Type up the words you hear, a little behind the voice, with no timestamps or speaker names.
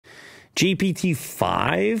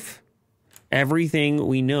GPT-5, everything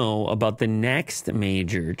we know about the next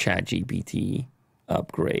major ChatGPT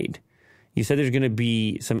upgrade. You said there's going to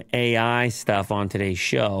be some AI stuff on today's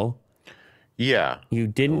show. Yeah. You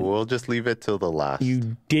didn't. We'll just leave it till the last.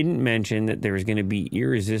 You didn't mention that there was going to be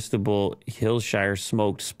irresistible Hillshire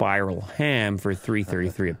smoked spiral ham for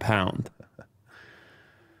 $3.33 a pound.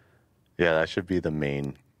 Yeah, that should be the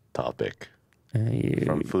main topic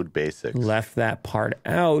from Food Basics. Left that part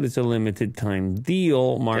out. It's a limited time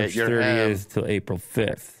deal, March 30th till April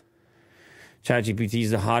 5th. ChatGPT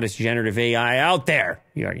is the hottest generative AI out there.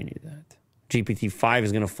 You already knew that. GPT-5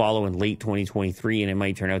 is going to follow in late 2023, and it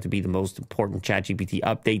might turn out to be the most important ChatGPT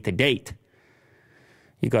update to date.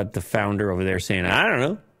 You got the founder over there saying, I don't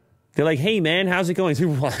know. They're like, hey, man, how's it going?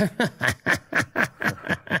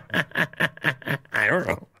 I don't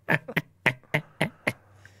know.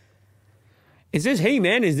 Is this, hey,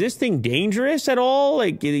 man, is this thing dangerous at all?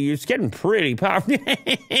 Like, it's getting pretty powerful.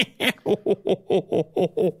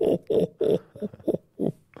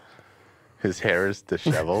 His hair is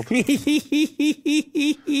disheveled.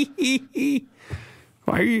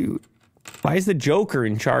 Why is the Joker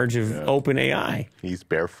in charge of OpenAI? He's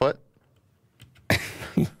barefoot.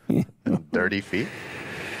 Dirty feet.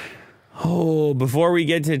 Oh, before we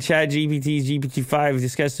get to ChatGPT's GPT-5,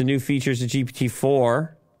 discuss the new features of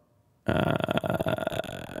GPT-4.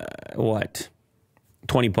 What?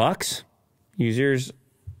 $20? Users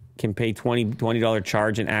can pay $20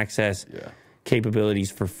 charge and access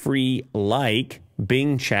capabilities for free, like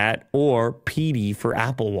Bing Chat or PD for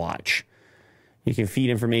Apple Watch. You can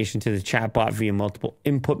feed information to the chatbot via multiple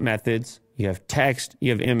input methods. You have text,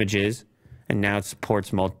 you have images, and now it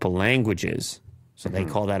supports multiple languages. So they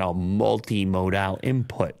call that a multimodal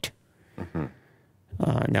input.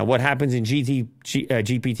 Now, what happens in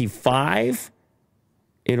GPT-5?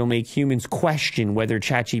 It'll make humans question whether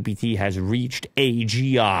ChatGPT has reached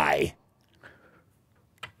AGI.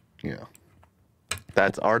 Yeah.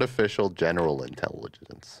 That's artificial general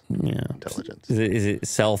intelligence. Yeah. Intelligence. Is it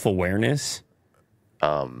self-awareness?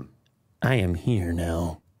 I am here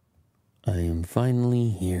now. I am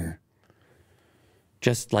finally here.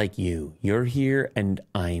 Just like you. You're here and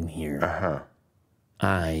I'm here.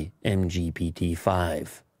 I am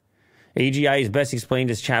GPT-5. AGI is best explained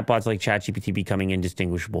as chatbots like ChatGPT becoming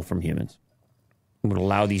indistinguishable from humans. It would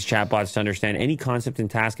allow these chatbots to understand any concept and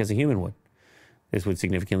task as a human would. This would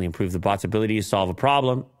significantly improve the bot's ability to solve a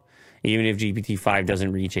problem. Even if GPT-5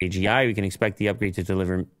 doesn't reach AGI, we can expect the upgrade to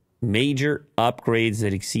deliver major upgrades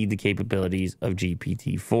that exceed the capabilities of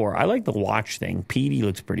GPT-4. I like the watch thing. PD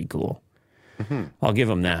looks pretty cool. I'll give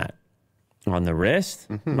them that. On the wrist,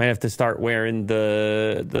 might have to start wearing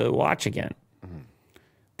the watch again.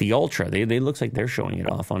 The Ultra, they looks like they're showing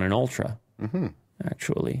it off on an Ultra,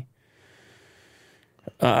 actually.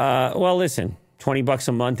 Well, listen, $20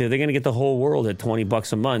 a month. They're going to get the whole world at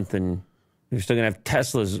 $20 a month, and you're still going to have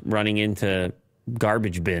Teslas running into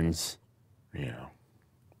garbage bins. Yeah.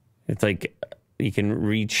 It's like you can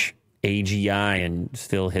reach AGI and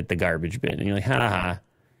still hit the garbage bin. And you're like, ha.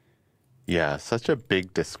 Yeah, such a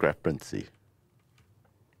big discrepancy.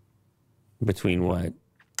 Between what?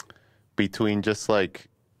 Between just like,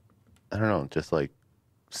 I don't know, just like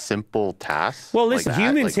simple tasks. Well, listen, like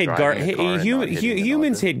humans hit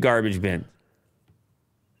humans hit garbage bins.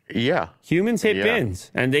 Yeah. Humans hit bins,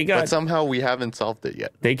 and they got. But somehow we haven't solved it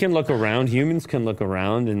yet. They can look around. Humans can look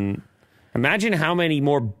around, and imagine how many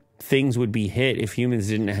more things would be hit if humans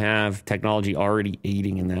didn't have technology already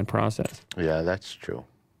aiding in that process. Yeah, that's true.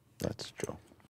 That's true.